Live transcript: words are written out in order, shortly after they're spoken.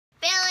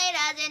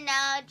doesn't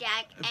know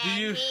Jack, and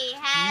he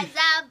has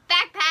a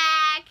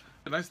backpack.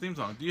 A nice theme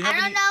song. I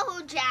don't know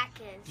who Jack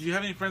is. Do you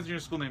have any friends in your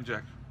school named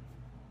Jack?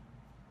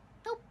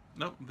 Nope.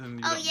 Nope. Then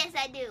you don't. Yes,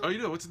 I do. Oh, you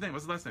do? What's his name?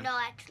 What's the last name? No,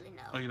 actually,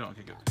 no. Oh, you don't?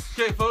 Okay, good.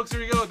 Okay, folks,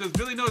 here we go. Does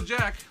Billy know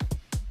Jack?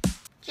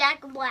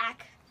 Jack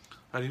Black.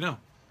 How do you know?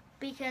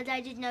 Because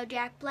I just know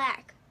Jack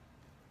Black.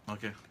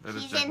 Okay, that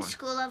is He's Jack in Black.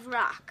 School of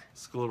Rock.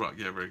 School of Rock.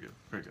 Yeah, very good.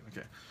 Very good.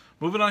 Okay.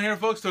 Moving on here,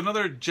 folks, to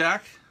another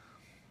Jack.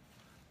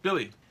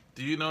 Billy,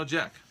 do you know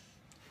Jack?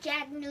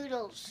 Jack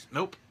Noodles.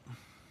 Nope.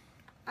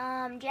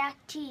 Jack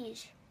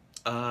Cheese.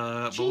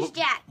 Cheese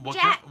Jack.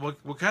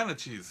 What kind of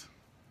cheese?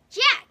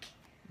 Jack.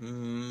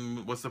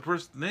 What's the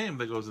first name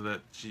that goes to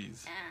that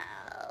cheese?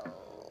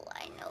 Oh,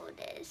 I know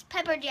this.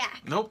 Pepper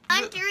Jack. Nope.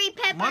 Monterey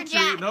Pepper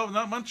Jack. No,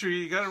 not Monterey.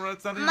 You got it right.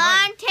 It's not even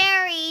Monterey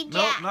right.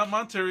 Jack. No, not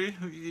Monterey.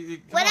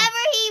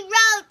 Whatever he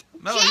wrote,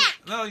 Jack.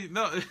 No.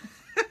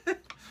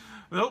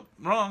 Nope,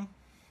 wrong.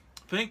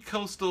 Think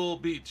Coastal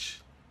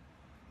Beach.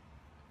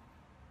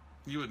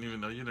 You wouldn't even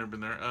know. You've never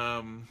been there.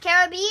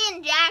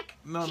 Caribbean Jack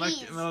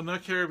cheese.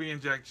 Not Caribbean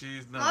Jack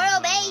cheese. No.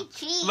 Morro Bay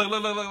cheese.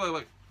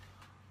 Look.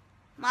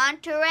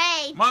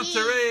 Monterey.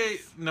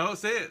 Cheese. No,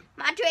 say it.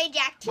 Monterey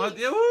Jack cheese.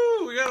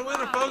 Woo! We got a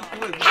winner, folks.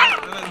 There you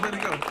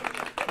go.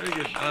 Very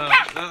good.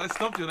 I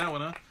stumped you on that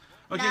one, huh?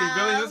 Okay, No.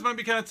 Billy, this might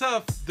be kind of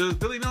tough. Does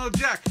Billy know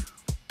Jack?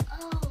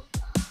 Oh.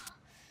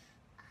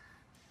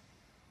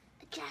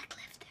 A Jack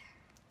lifter.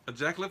 A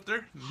Jack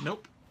lifter?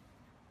 Nope.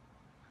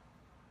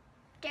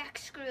 Jack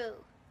screw.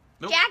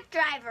 Nope. Jack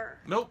driver.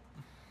 Nope.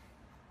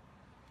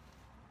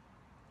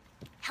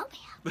 Help me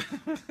out.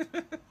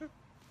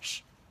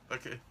 Shh.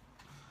 Okay.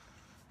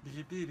 Let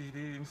me see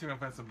if I can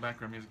find some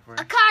background music for you.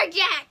 A car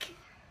jack.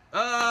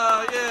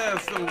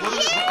 Yes. So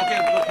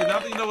okay, now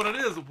that you know what it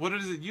is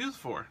it used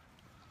for?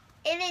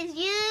 It is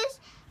used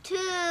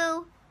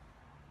to...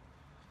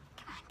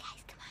 Come on,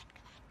 guys. Come on.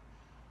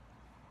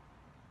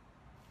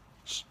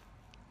 Shh.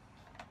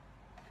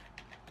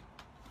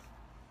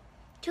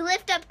 To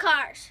lift up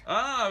cars.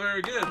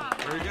 Very good.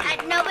 Very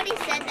good. Nobody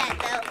said that,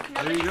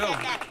 though. There you go.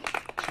 Said that.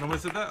 Nobody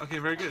said that? Okay,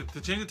 very good.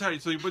 To change the tire,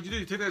 so what you do,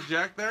 you take that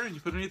jack there, and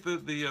you put it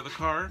underneath the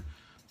car,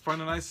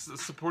 find a nice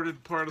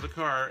supported part of the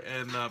car,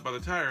 and by the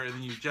tire, and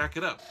then you jack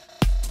it up.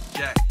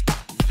 Jack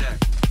it up.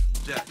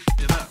 Jack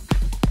it up.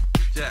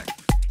 Jack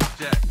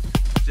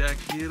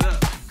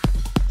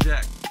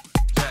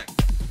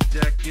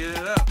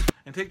it up.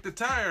 And take the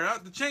tire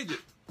out to change it.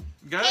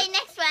 You got it? Okay,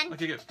 next one.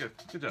 Okay,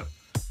 good job.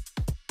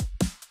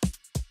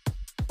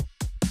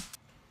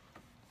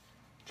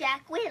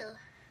 Jack wheel.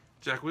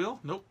 Jack wheel?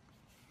 Nope.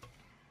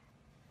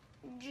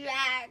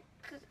 Jack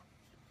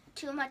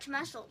too much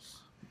muscles.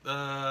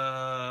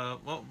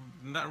 Well,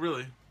 not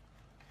really.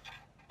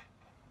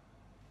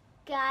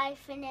 Guy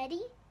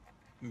Finetti.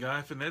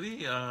 Guy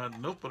Finetti?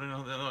 Nope. I don't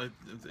know. No,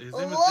 his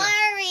name is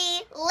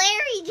Jack.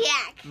 Larry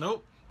Jack.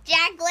 Nope.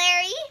 Jack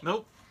Larry.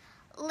 Nope.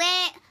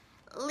 Leelane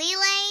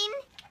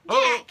Jack.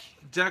 Oh,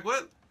 Jack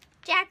what?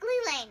 Jack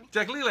Leelane.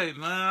 Jack Leelane.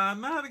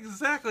 Not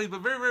exactly,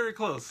 but very, very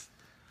close.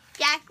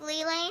 Jack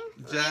Leelane.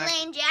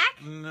 Leelane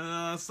Jack.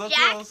 No, so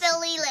Jack close. the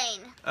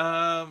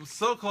Leelane.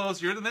 So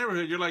close. You're in the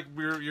neighborhood.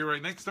 You're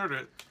right next door to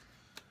it.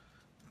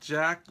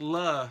 Jack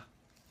Lelane.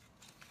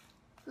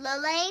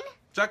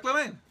 Jack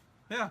LaLanne.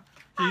 Yeah.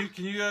 Can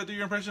you do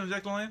your impression of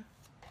Jack LaLanne?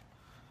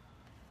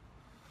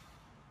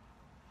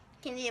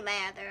 Can you do my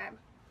other arm?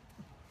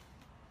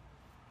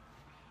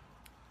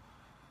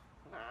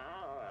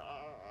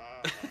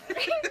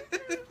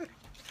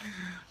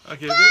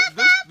 Okay,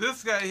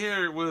 this guy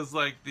here was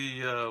like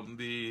the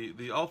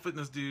all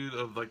fitness dude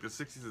of like the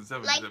 60s and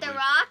 70s. Like The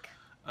Rock?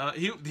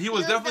 He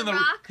was definitely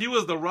he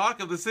was the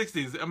Rock of the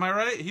 60s. Am I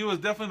right? He was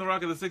definitely the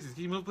Rock of the 60s.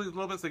 Can you move please a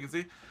little bit so I can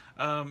see?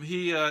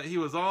 He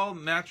was all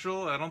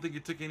natural. I don't think he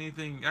took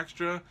anything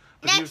extra.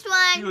 Next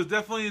one. He was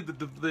definitely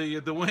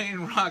the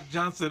Dwayne Rock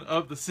Johnson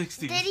of the 60s.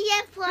 Did he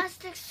have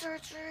plastic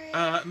surgery?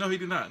 No, he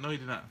did not. He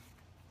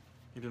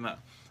did not.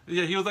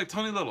 Yeah, he was like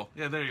Tony Little.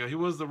 Yeah, there you go. He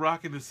was the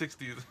Rock in the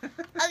 60s.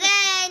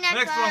 Okay,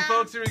 next one,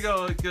 folks. Here we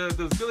go.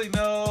 Does Billy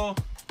know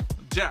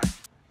Jack?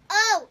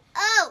 Oh,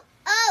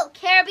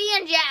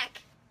 Caribbean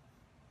Jack.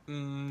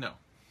 No.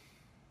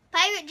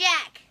 Pirate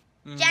Jack.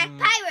 Jack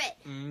Pirate.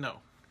 No.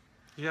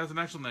 He has an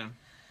actual name.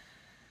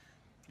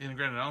 And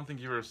granted, I don't think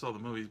you ever saw the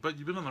movies, but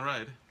you've been on the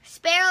ride.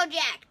 Sparrow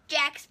Jack.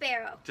 Jack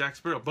Sparrow. Jack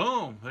Sparrow.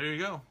 Boom. There you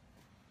go.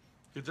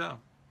 Good job.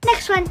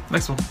 Next one.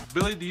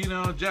 Billy, do you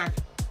know Jack?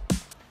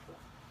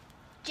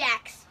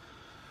 Jax.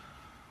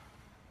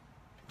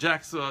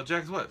 Jax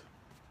what?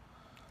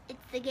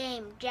 It's the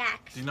game,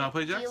 Jax. Do you know how to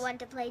play Jax? Do you want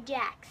to play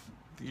Jax?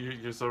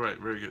 You're so right.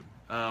 Very good.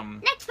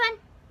 Next one.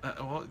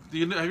 Well, have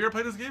you ever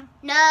played this game?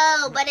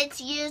 No, but it's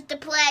used to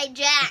play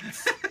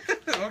Jax.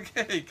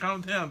 Okay,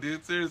 calm down,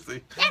 dude.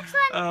 Seriously. Next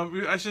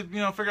one. I should,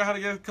 figure out how to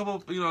get a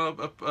couple,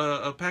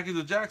 a package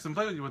of Jax and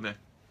play with you one day.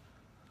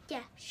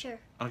 Yeah, sure.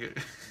 Okay.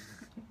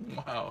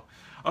 Wow.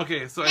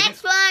 Okay, so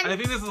Next one. I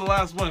think this is the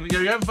last one.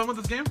 Are you having fun with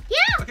this game? Yeah.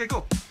 Okay,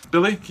 cool.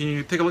 Billy, can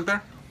you take a look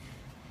there?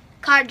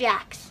 Car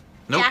Jacks.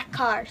 Nope. Jack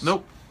cars.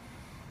 Nope.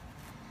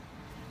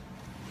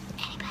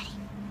 Anybody?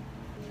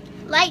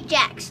 Light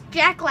jacks.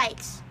 Jack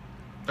lights.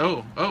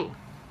 Oh.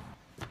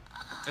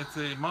 It's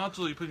a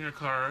module you put in your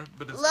car,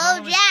 but it's Low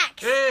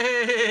jacks.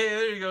 Hey,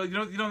 there you go.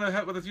 You know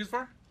what that's used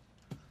for?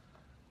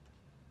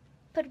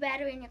 Put a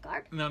battery in your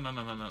car. No.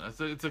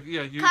 It's a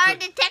yeah. Car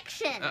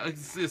detection.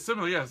 It's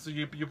similar, yeah. So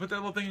you put that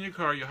little thing in your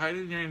car, you hide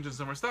it in your engine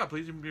somewhere. Stop,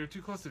 please. You're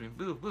too close to me.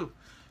 Boo. You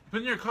put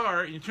it in your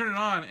car, and you turn it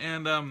on,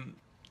 and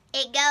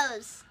It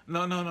goes.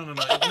 No. No.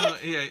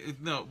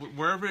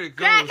 Wherever it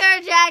goes.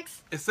 Cracker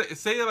Jacks.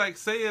 Say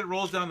it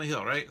rolls down the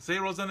hill, right? Say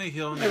it rolls down the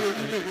hill,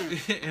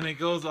 and it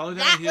goes all the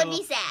way down the hill. That would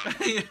be sad.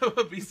 It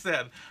would be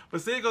sad.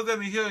 But say it goes down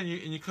the hill, and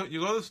you go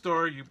to the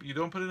store, you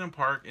don't put it in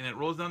park, and it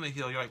rolls down the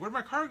hill. You're like, where'd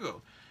my car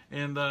go?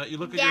 And you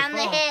look at your phone.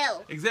 Down the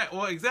hill.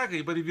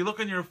 Exactly. But if you look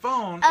on your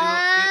phone,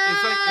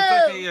 it's like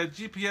a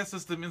GPS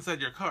system inside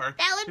your car.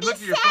 That would be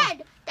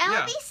sad. That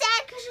would be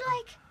sad because you're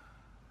like,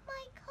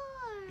 my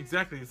car.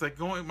 Exactly. It's like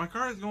my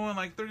car is going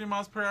like 30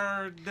 miles per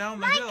hour down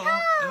the hill,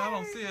 and I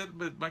don't see it.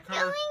 But my car.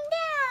 Going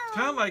down. It's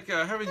kind of like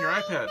having your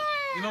iPad. Down.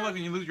 You know, like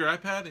when you lose your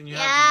iPad and you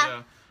have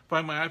the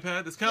Find My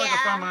iPad. It's kind of like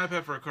a Find My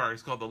iPad for a car.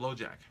 It's called the low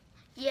jack.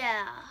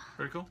 Yeah.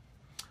 Very cool.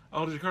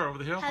 Oh, there's your car over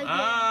the hill.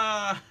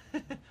 Oh,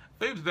 yeah.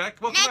 Fabe's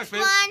back. Welcome back, Next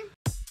Fabe. one.